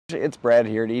It's Brad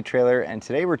here at eTrailer, and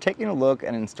today we're taking a look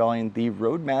at installing the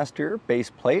Roadmaster base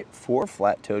plate for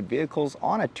flat-toed vehicles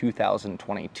on a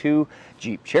 2022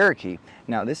 Jeep Cherokee.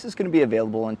 Now this is going to be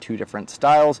available in two different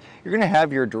styles. You're going to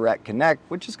have your direct connect,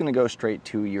 which is going to go straight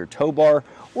to your tow bar,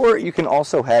 or you can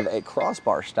also have a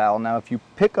crossbar style. Now if you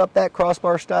pick up that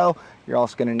crossbar style, you're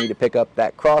also going to need to pick up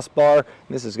that crossbar.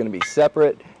 This is going to be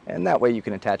separate, and that way you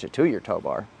can attach it to your tow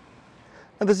bar.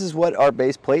 Now this is what our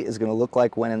base plate is going to look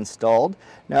like when installed.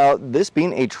 Now this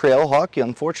being a Trailhawk,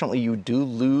 unfortunately you do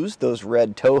lose those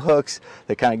red tow hooks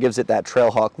that kind of gives it that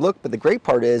Trailhawk look, but the great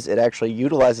part is it actually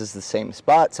utilizes the same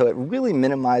spot, so it really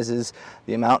minimizes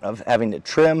the amount of having to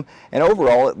trim, and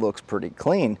overall it looks pretty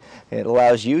clean. It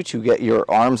allows you to get your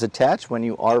arms attached when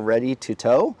you are ready to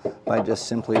tow by just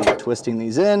simply twisting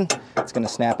these in. It's going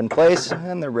to snap in place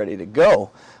and they're ready to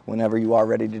go. Whenever you are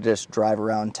ready to just drive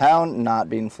around town, not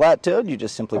being flat-toed, you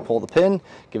just simply pull the pin,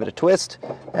 give it a twist,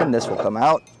 and this will come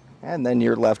out, and then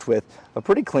you're left with a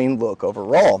pretty clean look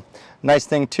overall. Nice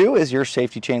thing too is your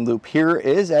safety chain loop here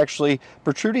is actually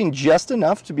protruding just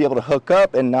enough to be able to hook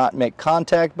up and not make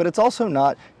contact, but it's also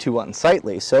not too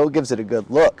unsightly, so it gives it a good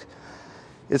look.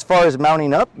 As far as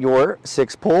mounting up your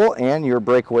 6-pole and your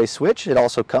breakaway switch, it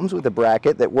also comes with a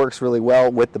bracket that works really well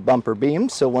with the bumper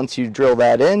beams. So once you drill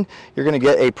that in, you're going to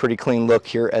get a pretty clean look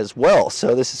here as well.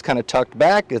 So this is kind of tucked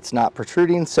back, it's not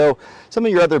protruding. So some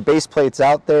of your other base plates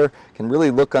out there can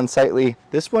really look unsightly.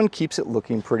 This one keeps it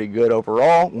looking pretty good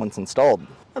overall once installed.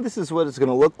 Now this is what it's going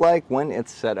to look like when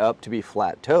it's set up to be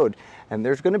flat-toed. And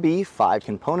there's going to be 5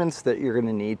 components that you're going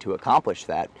to need to accomplish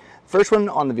that. First one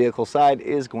on the vehicle side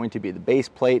is going to be the base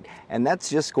plate, and that's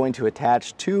just going to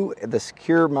attach to the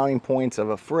secure mounting points of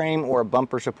a frame or a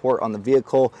bumper support on the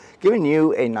vehicle, giving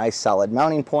you a nice solid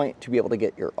mounting point to be able to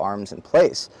get your arms in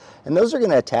place. And those are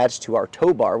going to attach to our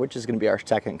tow bar, which is going to be our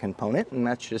second component, and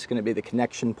that's just going to be the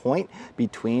connection point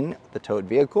between the towed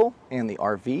vehicle and the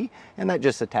RV, and that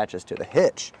just attaches to the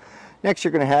hitch. Next,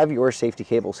 you're going to have your safety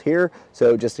cables here,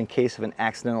 so just in case of an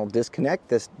accidental disconnect,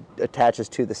 this attaches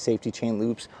to the safety chain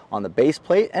loops on the base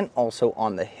plate and also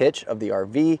on the hitch of the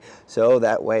RV, so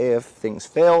that way if things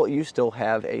fail, you still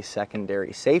have a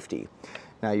secondary safety.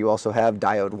 Now you also have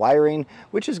diode wiring,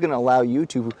 which is going to allow you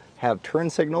to have turn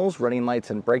signals, running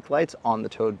lights, and brake lights on the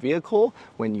towed vehicle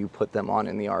when you put them on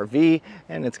in the RV,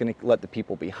 and it's going to let the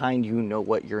people behind you know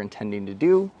what you're intending to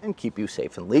do and keep you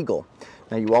safe and legal.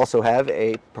 Now you also have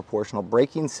a proportional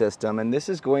braking system, and this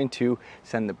is going to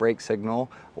send the brake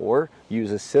signal or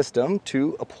use a system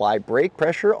to apply brake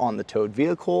pressure on the towed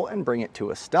vehicle and bring it to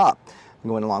a stop.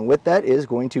 Going along with that is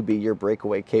going to be your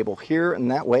breakaway cable here, and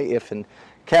that way if an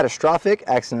catastrophic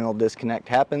accidental disconnect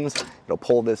happens, it'll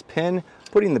pull this pin,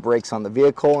 putting the brakes on the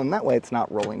vehicle, and that way it's not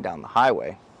rolling down the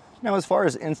highway. Now as far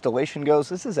as installation goes,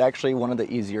 this is actually one of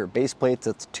the easier base plates.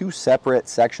 It's 2 separate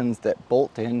sections that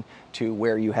bolt in to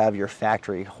where you have your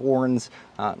factory horns,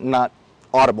 not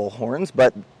audible horns,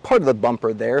 but part of the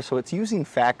bumper there. So it's using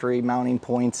factory mounting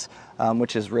points,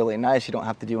 which is really nice. You don't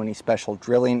have to do any special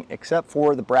drilling except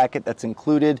for the bracket that's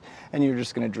included, and you're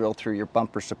just going to drill through your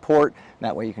bumper support.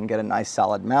 That way you can get a nice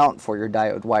solid mount for your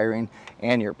diode wiring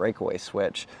and your breakaway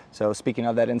switch. So speaking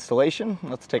of that installation,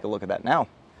 let's take a look at that now.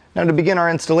 Now to begin our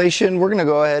installation, we're going to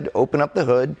go ahead, open up the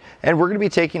hood, and we're going to be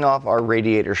taking off our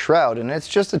radiator shroud, and it's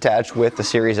just attached with a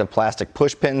series of plastic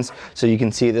push pins, so you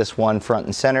can see this one front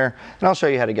and center, and I'll show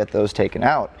you how to get those taken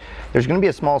out. There's going to be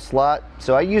a small slot,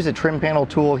 so I use a trim panel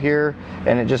tool here,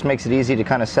 and it just makes it easy to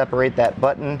kind of separate that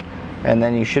button, and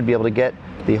then you should be able to get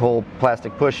the whole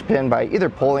plastic push pin by either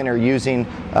pulling or using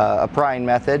a prying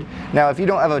method. Now if you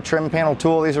don't have a trim panel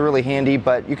tool, these are really handy,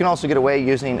 but you can also get away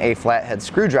using a flathead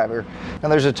screwdriver. Now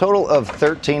there's a total of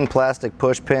 13 plastic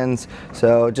push pins,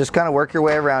 so just kind of work your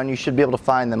way around. You should be able to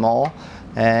find them all,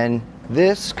 and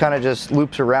this kind of just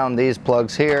loops around these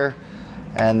plugs here,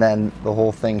 and then the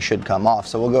whole thing should come off.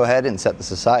 So we'll go ahead and set this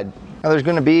aside. Now there's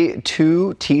going to be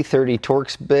 2 T30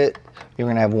 Torx bit. You're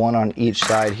going to have one on each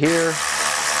side here.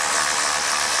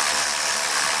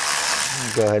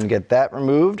 Go ahead and get that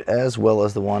removed, as well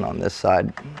as the one on this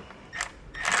side.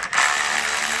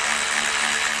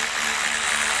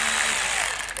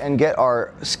 And get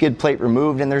our skid plate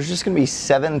removed, and there's just going to be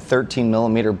 7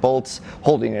 13mm bolts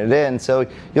holding it in. So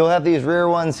you'll have these rear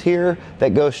ones here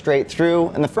that go straight through,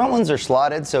 and the front ones are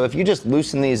slotted, so if you just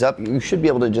loosen these up, you should be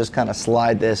able to just kind of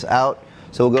slide this out.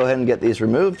 So we'll go ahead and get these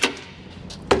removed.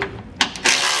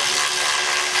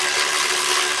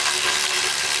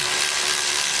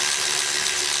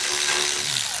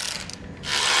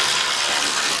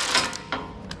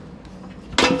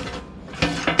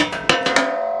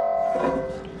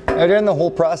 Now during the whole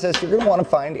process, you're going to want to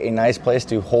find a nice place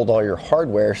to hold all your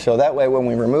hardware, so that way when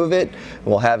we remove it,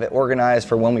 we'll have it organized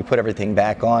for when we put everything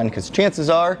back on, because chances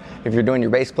are, if you're doing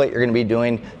your base plate, you're going to be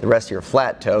doing the rest of your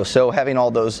flat toe. So having all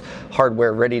those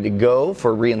hardware ready to go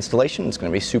for reinstallation is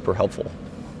going to be super helpful.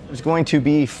 There's going to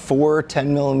be 4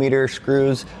 10mm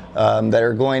screws that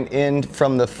are going in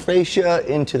from the fascia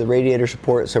into the radiator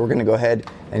support, so we're going to go ahead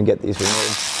and get these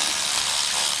removed.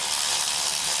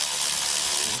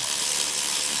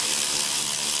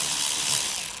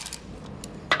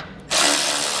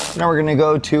 Now we're going to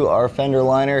go to our fender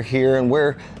liner here, and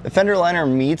where the fender liner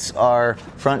meets our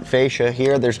front fascia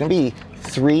here, there's going to be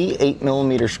 3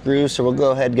 8mm screws, so we'll go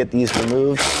ahead and get these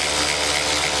removed.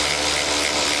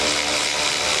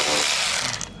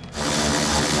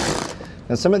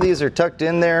 And some of these are tucked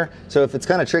in there, so if it's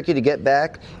kind of tricky to get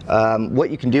back,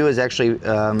 what you can do is actually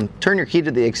turn your key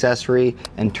to the accessory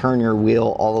and turn your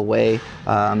wheel all the way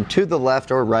to the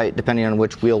left or right, depending on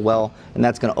which wheel well, and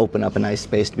that's going to open up a nice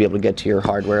space to be able to get to your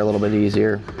hardware a little bit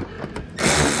easier.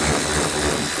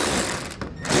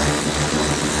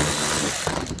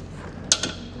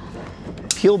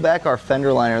 Peel back our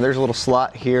fender liner. There's a little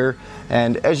slot here,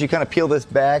 and as you kind of peel this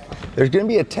back, there's going to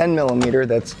be a 10mm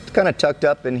that's kind of tucked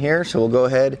up in here, so we'll go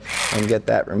ahead and get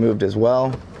that removed as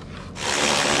well.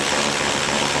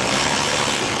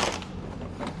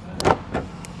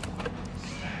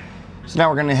 So now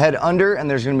we're going to head under, and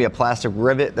there's going to be a plastic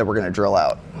rivet that we're going to drill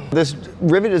out. This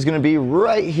rivet is going to be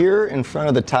right here in front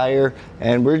of the tire,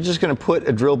 and we're just going to put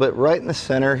a drill bit right in the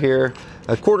center here.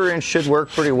 A 1/4 inch should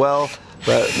work pretty well,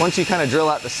 but once you kind of drill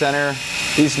out the center,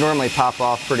 these normally pop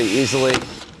off pretty easily,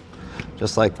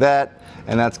 just like that.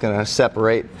 And that's going to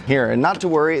separate here. And not to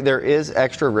worry, there is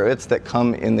extra rivets that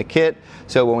come in the kit,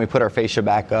 so when we put our fascia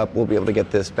back up, we'll be able to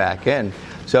get this back in.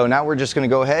 So now we're just going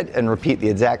to go ahead and repeat the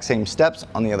exact same steps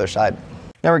on the other side.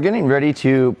 Now we're getting ready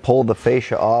to pull the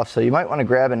fascia off, so you might want to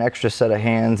grab an extra set of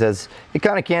hands, as it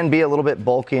kind of can be a little bit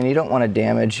bulky and you don't want to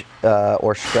damage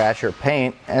or scratch or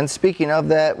paint. And speaking of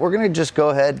that, we're going to just go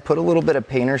ahead and put a little bit of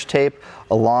painter's tape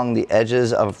along the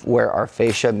edges of where our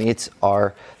fascia meets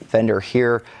our fender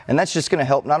here, and that's just going to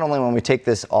help not only when we take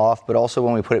this off, but also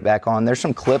when we put it back on. There's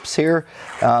some clips here.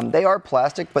 They are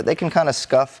plastic, but they can kind of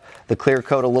scuff the clear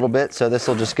coat a little bit, so this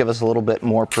will just give us a little bit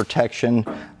more protection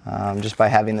just by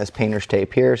having this painter's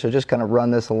tape here. So just kind of run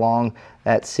this along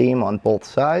that seam on both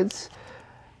sides,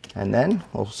 and then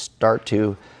we'll start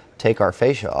to take our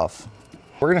fascia off.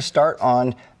 We're going to start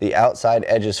on the outside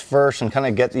edges first and kind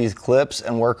of get these clips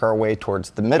and work our way towards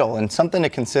the middle. And something to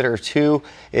consider too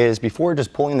is, before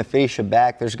just pulling the fascia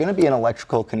back, there's going to be an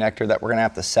electrical connector that we're going to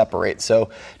have to separate.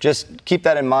 So just keep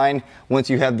that in mind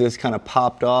once you have this kind of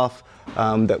popped off,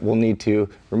 that we'll need to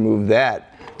remove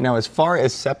that. Now, as far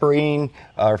as separating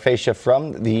our fascia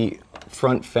from the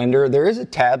front fender, there is a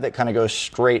tab that kind of goes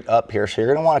straight up here, so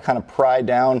you're going to want to kind of pry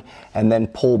down and then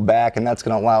pull back, and that's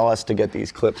going to allow us to get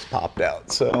these clips popped out.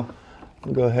 So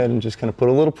I'll go ahead and just kind of put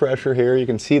a little pressure here. You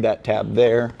can see that tab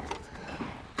there,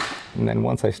 and then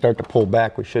once I start to pull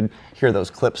back, we should hear those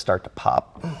clips start to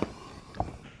pop.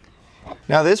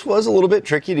 Now this was a little bit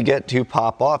tricky to get to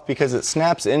pop off because it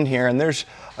snaps in here, and there's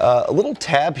a little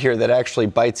tab here that actually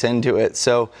bites into it.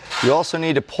 So you also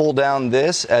need to pull down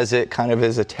this as it kind of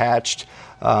is attached.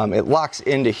 It locks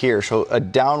into here, so a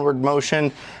downward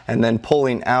motion and then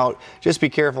pulling out. Just be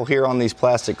careful here on these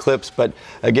plastic clips, but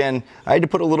again, I had to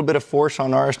put a little bit of force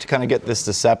on ours to kind of get this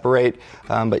to separate,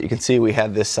 but you can see we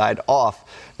have this side off.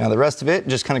 Now the rest of it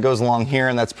just kind of goes along here,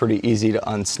 and that's pretty easy to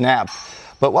unsnap.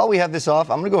 But while we have this off,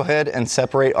 I'm going to go ahead and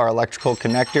separate our electrical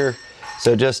connector.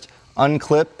 So just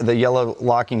unclip the yellow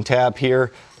locking tab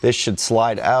here. This should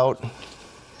slide out,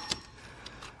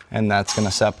 and that's going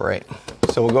to separate.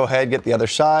 So we'll go ahead and get the other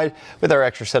side with our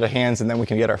extra set of hands, and then we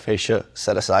can get our fascia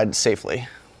set aside safely.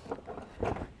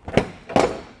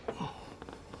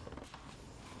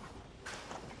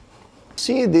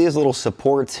 See these little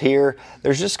supports here?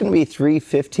 There's just going to be 3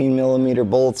 15mm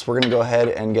bolts. We're going to go ahead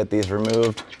and get these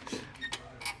removed.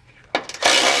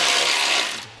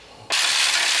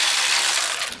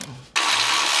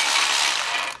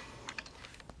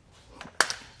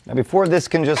 Now before this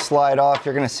can just slide off,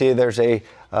 you're going to see there's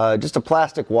just a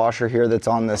plastic washer here that's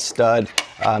on this stud.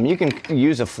 You can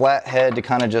use a flat head to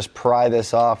kind of just pry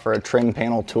this off, or a trim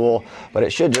panel tool, but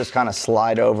it should just kind of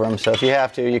slide over them. So if you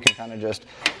have to, you can kind of just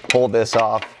pull this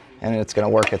off, and it's going to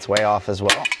work its way off as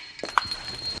well.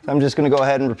 I'm just going to go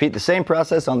ahead and repeat the same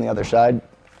process on the other side.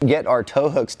 Get our tow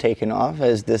hooks taken off,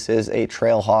 as this is a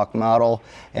Trailhawk model.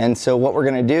 And so what we're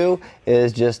going to do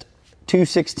is just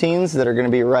 2/16 that are going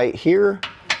to be right here.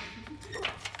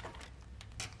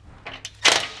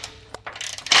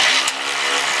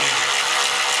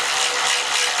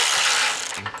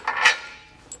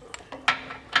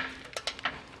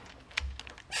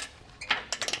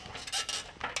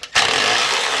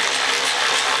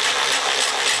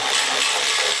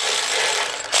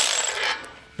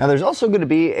 Now there's also going to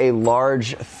be a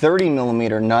large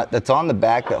 30mm nut that's on the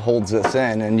back that holds this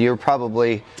in, and you're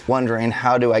probably wondering,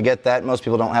 how do I get that? Most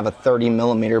people don't have a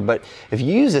 30mm, but if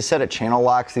you use a set of channel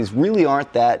locks, these really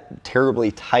aren't that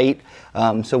terribly tight.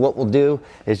 So what we'll do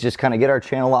is just kind of get our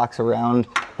channel locks around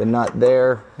the nut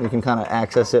there. We can kind of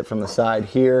access it from the side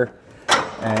here.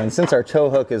 And since our tow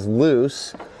hook is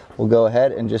loose, we'll go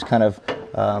ahead and just kind of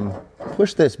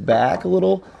push this back a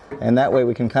little, and that way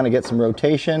we can kind of get some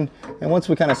rotation. And once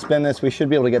we kind of spin this, we should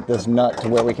be able to get this nut to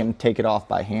where we can take it off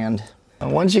by hand.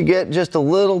 And once you get just a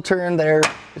little turn there,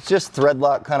 it's just thread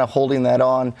lock kind of holding that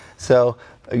on. So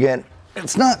again,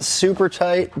 it's not super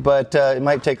tight, but it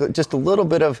might take just a little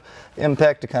bit of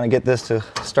impact to kind of get this to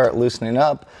start loosening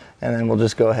up. And then we'll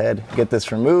just go ahead, get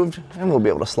this removed, and we'll be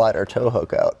able to slide our tow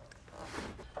hook out.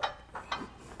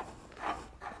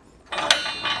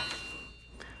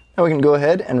 Now we can go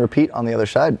ahead and repeat on the other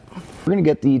side. We're going to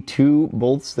get the 2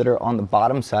 bolts that are on the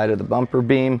bottom side of the bumper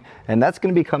beam, and that's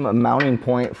going to become a mounting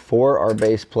point for our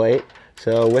base plate.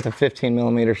 So with a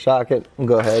 15mm socket, we'll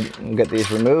go ahead and get these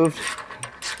removed.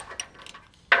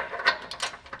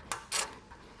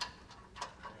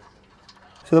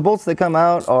 So the bolts that come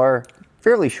out are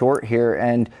fairly short here,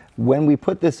 and when we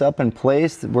put this up in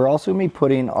place, we're also going to be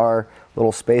putting our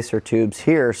little spacer tubes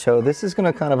here. So this is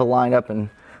going to kind of align up in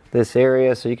this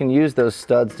area, so you can use those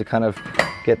studs to kind of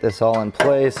get this all in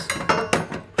place.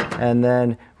 And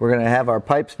then we're going to have our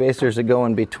pipe spacers that go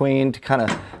in between to kind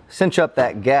of cinch up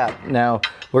that gap. Now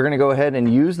we're going to go ahead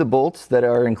and use the bolts that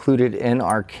are included in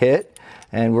our kit,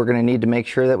 and we're going to need to make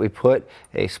sure that we put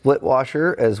a split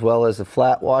washer as well as a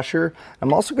flat washer.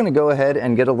 I'm also going to go ahead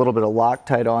and get a little bit of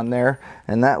Loctite on there,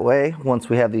 and that way once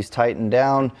we have these tightened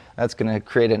down, that's going to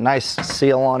create a nice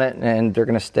seal on it, and they're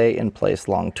going to stay in place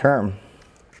long term.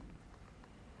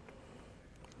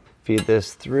 Feed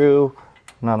this through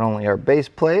not only our base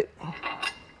plate,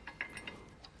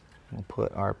 we'll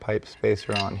put our pipe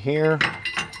spacer on here,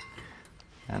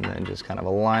 and then just kind of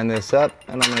align this up,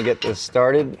 and I'm going to get this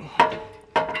started.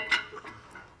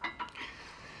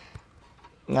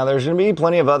 Now there's going to be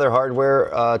plenty of other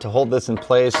hardware to hold this in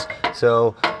place,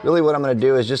 so really what I'm going to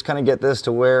do is just kind of get this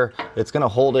to where it's going to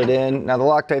hold it in. Now the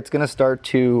Loctite's going to start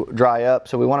to dry up,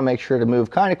 so we want to make sure to move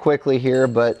kind of quickly here,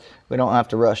 but we don't have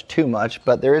to rush too much.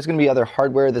 But there is going to be other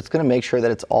hardware that's going to make sure that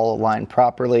it's all aligned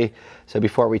properly. So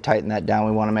before we tighten that down,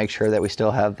 we want to make sure that we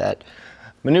still have that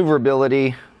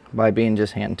maneuverability by being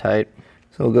just hand tight.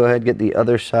 So we'll go ahead and get the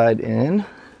other side in.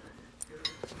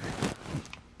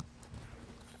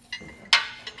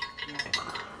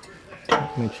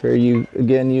 Make sure you,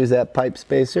 again, use that pipe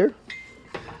spacer.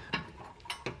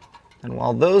 And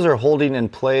while those are holding in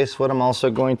place, what I'm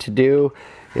also going to do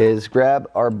is grab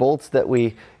our bolts that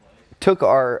we took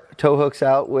our tow hooks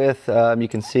out with. You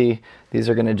can see these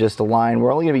are going to just align.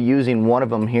 We're only going to be using one of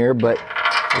them here, but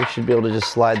we should be able to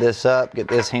just slide this up, get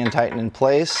this hand tightened in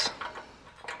place.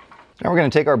 Now we're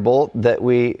going to take our bolt that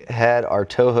we had our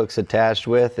tow hooks attached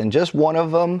with, and just one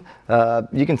of them,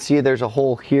 you can see there's a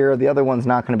hole here. The other one's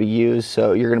not going to be used,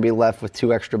 so you're going to be left with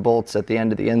 2 extra bolts at the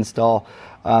end of the install.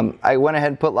 I went ahead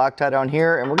and put Loctite on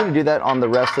here, and we're going to do that on the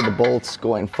rest of the bolts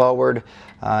going forward.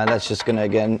 That's just going to,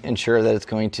 again, ensure that it's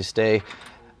going to stay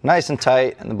nice and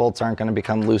tight, and the bolts aren't going to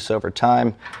become loose over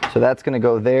time. So that's going to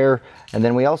go there. And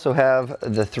then we also have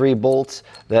the 3 bolts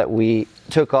that we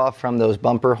took off from those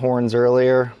bumper horns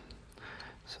earlier.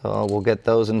 So we'll get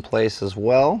those in place as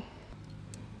well.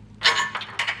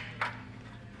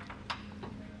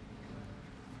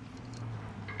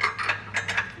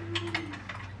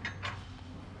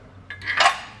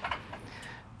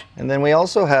 And then we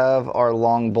also have our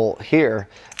long bolt here,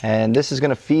 and this is going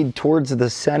to feed towards the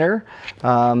center.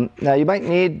 Now you might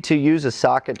need to use a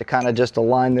socket to kind of just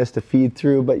align this to feed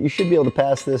through, but you should be able to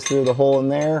pass this through the hole in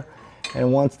there.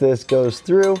 And once this goes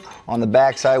through, on the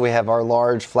back side we have our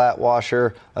large flat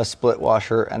washer, a split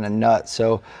washer, and a nut.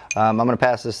 So I'm going to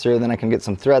pass this through, then I can get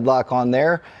some thread lock on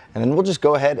there, and then we'll just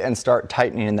go ahead and start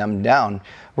tightening them down.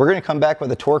 We're going to come back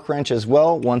with a torque wrench as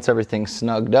well once everything's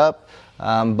snugged up.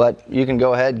 But you can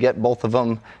go ahead, get both of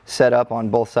them set up on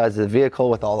both sides of the vehicle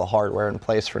with all the hardware in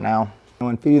place for now.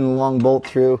 When feeding the long bolt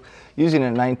through, using a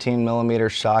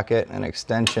 19mm socket and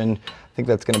extension, I think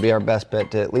that's going to be our best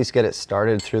bet to at least get it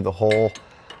started through the hole.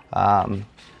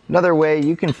 Another way,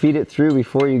 you can feed it through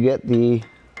before you get the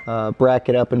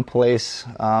bracket up in place,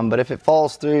 but if it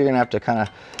falls through, you're going to have to kind of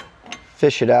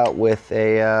fish it out with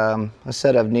a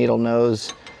set of needle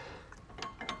nose.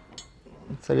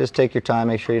 So just take your time,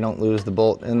 make sure you don't lose the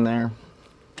bolt in there.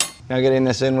 Now getting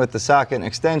this in with the socket and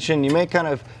extension, you may kind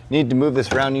of need to move this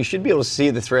around. You should be able to see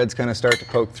the threads kind of start to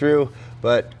poke through,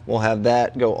 but we'll have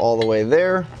that go all the way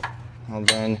there. I'll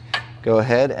then go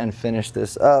ahead and finish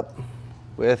this up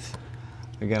with,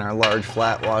 again, our large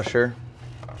flat washer,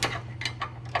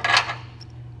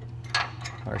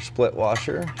 our split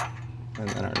washer, and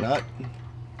then our nut.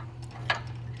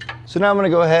 So now I'm going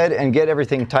to go ahead and get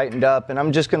everything tightened up, and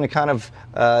I'm just going to kind of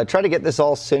try to get this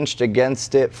all cinched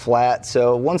against it flat.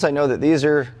 So once I know that these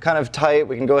are kind of tight,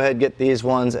 we can go ahead and get these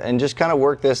ones and just kind of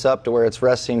work this up to where it's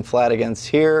resting flat against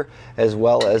here, as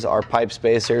well as our pipe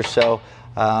spacer. So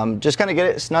just kind of get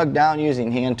it snug down using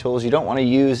hand tools. You don't want to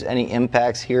use any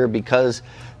impacts here, because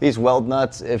these weld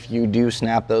nuts, if you do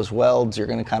snap those welds, you're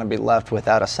going to kind of be left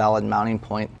without a solid mounting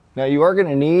point. Now you are going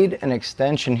to need an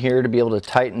extension here to be able to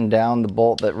tighten down the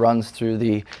bolt that runs through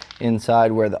the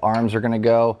inside where the arms are going to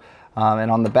go.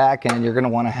 And on the back end, you're going to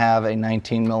want to have a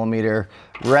 19mm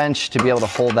wrench to be able to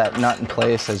hold that nut in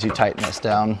place as you tighten this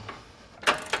down.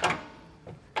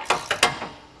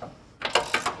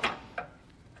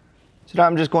 So now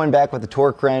I'm just going back with the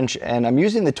torque wrench, and I'm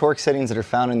using the torque settings that are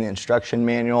found in the instruction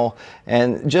manual,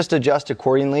 and just adjust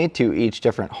accordingly to each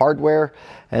different hardware.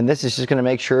 And this is just going to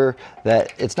make sure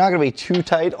that it's not going to be too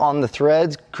tight on the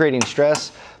threads, creating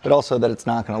stress, but also that it's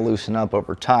not going to loosen up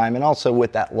over time. And also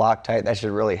with that Loctite, that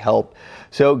should really help.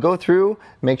 So go through,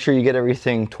 make sure you get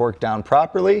everything torqued down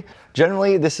properly.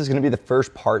 Generally, this is going to be the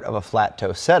first part of a flat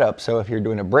toe setup. So if you're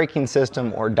doing a braking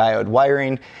system or diode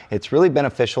wiring, it's really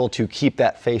beneficial to keep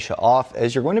that fascia off,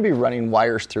 as you're going to be running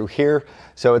wires through here.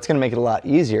 So it's going to make it a lot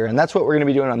easier. And that's what we're going to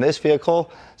be doing on this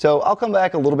vehicle. So I'll come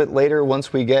back a little bit later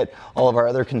once we get all of our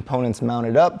other components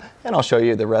mounted up, and I'll show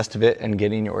you the rest of it and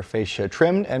getting your fascia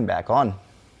trimmed and back on.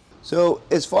 So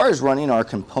as far as running our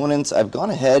components, I've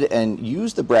gone ahead and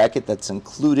used the bracket that's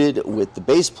included with the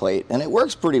base plate, and it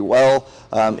works pretty well.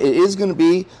 It is going to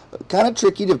be kind of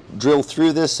tricky to drill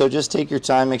through this, so just take your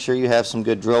time, make sure you have some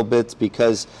good drill bits,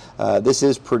 because this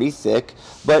is pretty thick.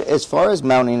 But as far as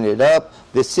mounting it up,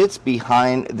 this sits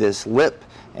behind this lip,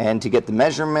 and to get the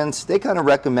measurements, they kind of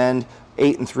recommend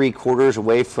 8 3/4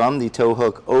 away from the tow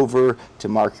hook over to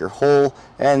mark your hole.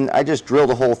 And I just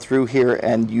drilled a hole through here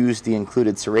and used the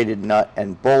included serrated nut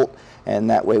and bolt, and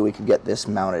that way we could get this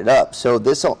mounted up. So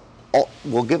this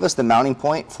will give us the mounting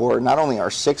point for not only our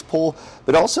 6-pole,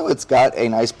 but also it's got a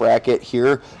nice bracket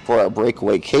here for our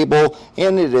breakaway cable,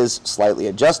 and it is slightly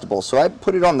adjustable. So I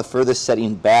put it on the furthest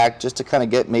setting back just to kind of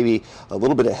get maybe a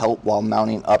little bit of help while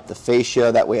mounting up the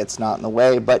fascia. That way it's not in the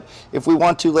way. But if we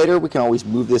want to later, we can always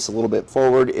move this a little bit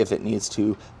forward if it needs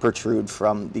to protrude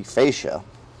from the fascia.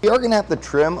 We are going to have to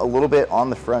trim a little bit on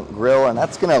the front grille, and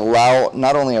that's going to allow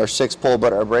not only our 6-pole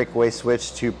but our breakaway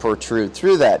switch to protrude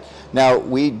through that. Now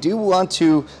we do want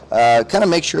to kind of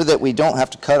make sure that we don't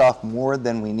have to cut off more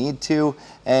than we need to,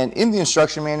 and in the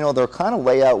instruction manual they'll kind of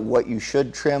lay out what you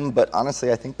should trim, but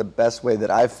honestly I think the best way that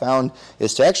I've found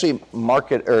is to actually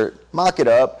mark it or mock it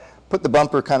up, put the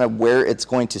bumper kind of where it's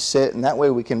going to sit, and that way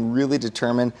we can really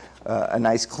determine a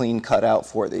nice clean cutout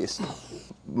for these.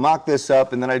 Mock this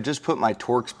up, and then I just put my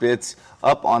Torx bits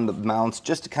up on the mounts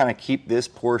just to kind of keep this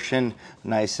portion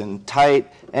nice and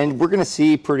tight. And we're going to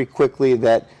see pretty quickly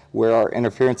that where our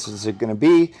interferences are going to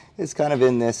be is kind of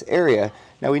in this area.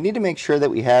 Now we need to make sure that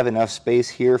we have enough space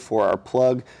here for our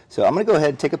plug. So I'm going to go ahead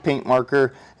and take a paint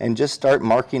marker and just start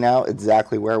marking out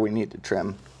exactly where we need to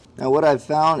trim. Now what I've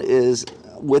found is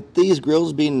with these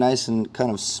grills being nice and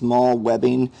kind of small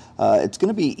webbing, it's going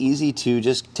to be easy to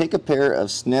just take a pair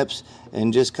of snips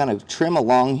and just kind of trim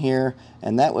along here,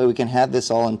 and that way we can have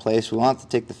this all in place. We want to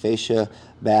take the fascia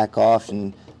back off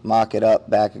and mock it up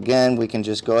back again. We can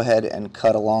just go ahead and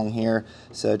cut along here.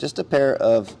 So just a pair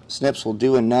of snips will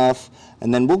do enough,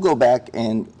 and then we'll go back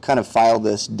and kind of file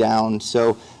this down.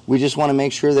 So we just want to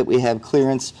make sure that we have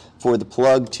clearance for the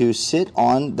plug to sit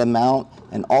on the mount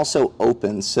and also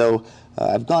open. So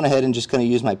I've gone ahead and just kind of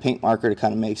used my paint marker to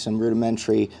kind of make some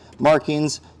rudimentary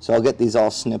markings. So I'll get these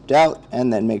all snipped out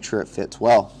and then make sure it fits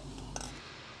well.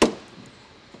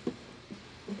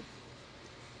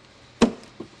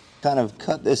 Kind of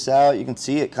cut this out. You can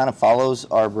see it kind of follows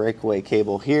our breakaway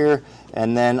cable here,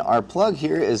 and then our plug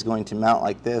here is going to mount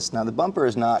like this. Now the bumper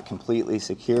is not completely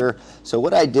secure, so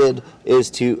what I did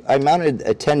is I mounted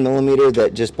a 10mm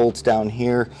that just bolts down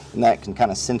here, and that can kind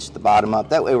of cinch the bottom up.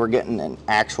 That way we're getting an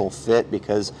actual fit,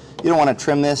 because you don't want to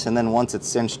trim this and then once it's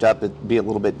cinched up it'd be a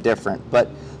little bit different. But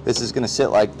this is going to sit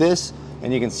like this,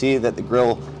 and you can see that the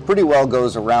grill pretty well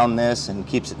goes around this and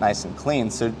keeps it nice and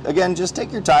clean. So again, just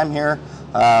take your time here.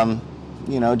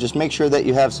 You know, just make sure that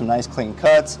you have some nice clean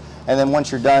cuts, and then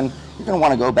once you're done, you're going to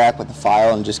want to go back with the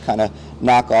file and just kind of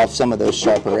knock off some of those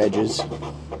sharper edges.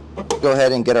 go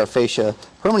ahead and get our fascia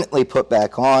permanently put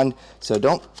back on. So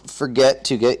don't forget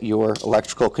to get your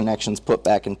electrical connections put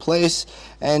back in place,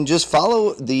 and just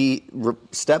follow the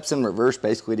steps in reverse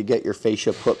basically to get your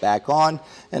fascia put back on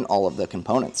and all of the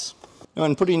components. Now,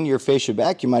 in putting your fascia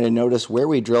back, you might have noticed where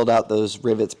we drilled out those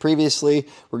rivets previously.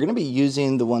 We're going to be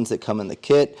using the ones that come in the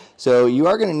kit. So you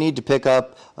are going to need to pick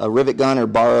up a rivet gun or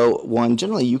borrow one.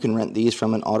 Generally, you can rent these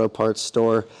from an auto parts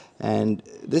store. And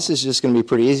this is just going to be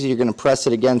pretty easy. You're going to press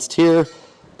it against here,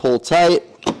 pull tight,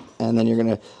 and then you're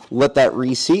going to let that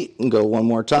reseat and go one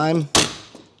more time.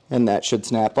 And that should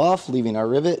snap off, leaving our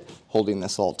rivet holding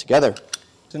this all together.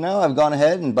 So now I've gone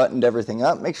ahead and buttoned everything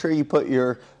up. Make sure you put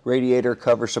your radiator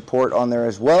cover support on there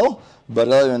as well. But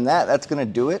other than that, that's going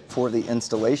to do it for the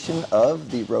installation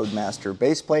of the Roadmaster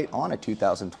base plate on a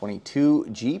 2022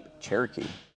 Jeep Cherokee.